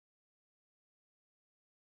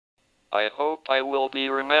I hope I will be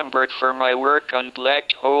remembered for my work on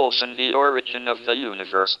black holes and the origin of the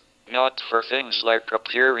universe, not for things like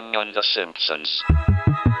appearing on The Simpsons.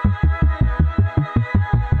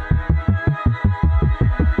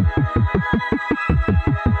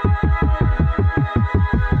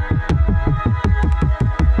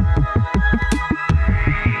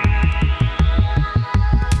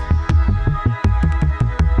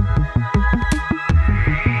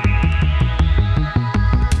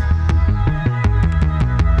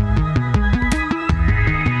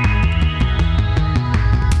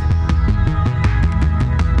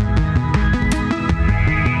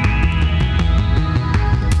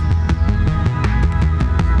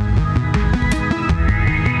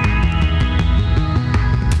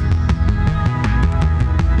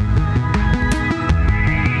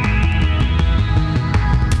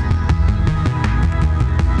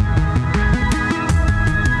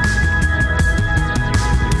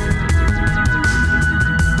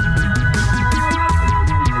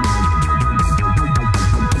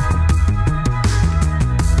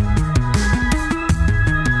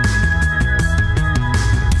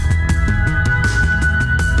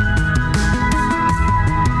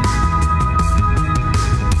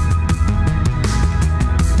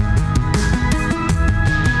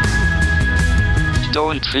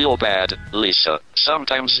 Don't feel bad, Lisa.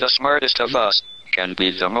 Sometimes the smartest of us can be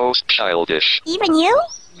the most childish. Even you?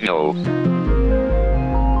 No.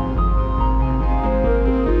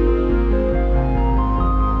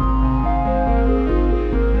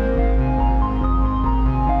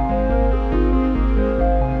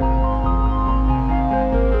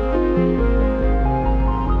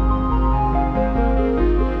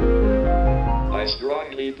 I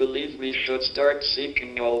strongly believe we should start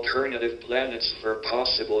seeking alternative planets for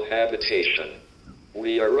possible habitation.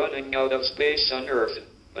 We are running out of space on Earth,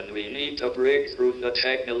 and we need to break through the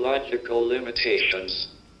technological limitations,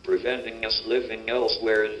 preventing us living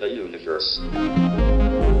elsewhere in the universe.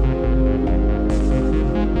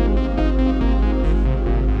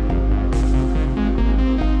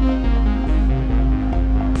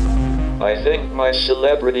 I think my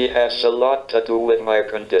celebrity has a lot to do with my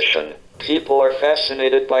condition. People are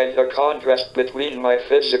fascinated by the contrast between my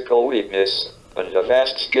physical weakness and the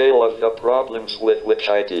vast scale of the problems with which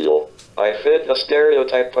I deal. I fit the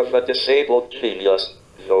stereotype of a disabled genius,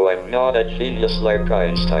 though I'm not a genius like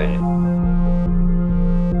Einstein.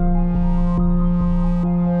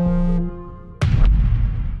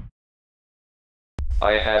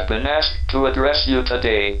 I have been asked to address you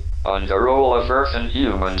today on the role of Earth and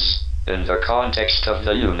humans in the context of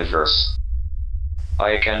the universe.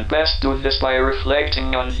 I can best do this by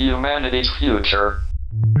reflecting on humanity's future.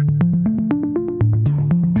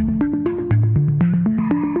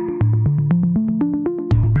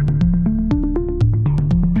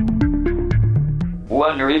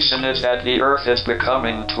 One reason is that the Earth is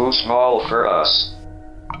becoming too small for us.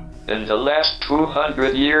 In the last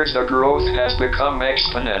 200 years, the growth has become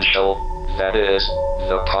exponential. That is,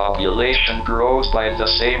 the population grows by the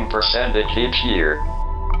same percentage each year.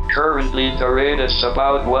 Currently, the rate is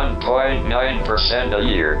about 1.9% a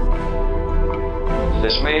year.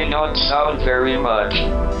 This may not sound very much,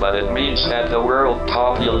 but it means that the world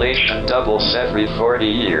population doubles every 40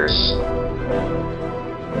 years.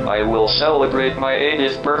 I will celebrate my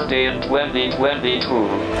 80th birthday in 2022,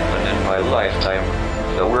 and in my lifetime,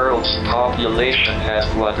 the world's population has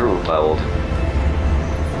quadrupled.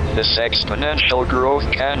 This exponential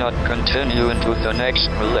growth cannot continue into the next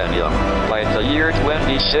millennium. By the year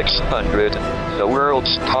 2600, the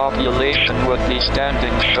world's population would be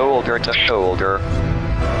standing shoulder to shoulder,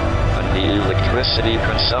 and the electricity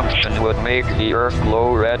consumption would make the Earth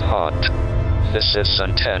glow red hot. This is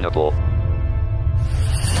untenable.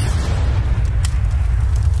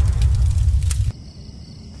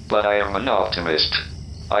 But I am an optimist.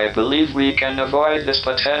 I believe we can avoid this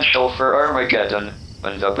potential for Armageddon,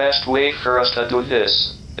 and the best way for us to do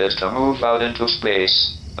this is to move out into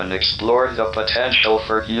space and explore the potential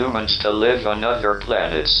for humans to live on other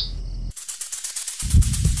planets.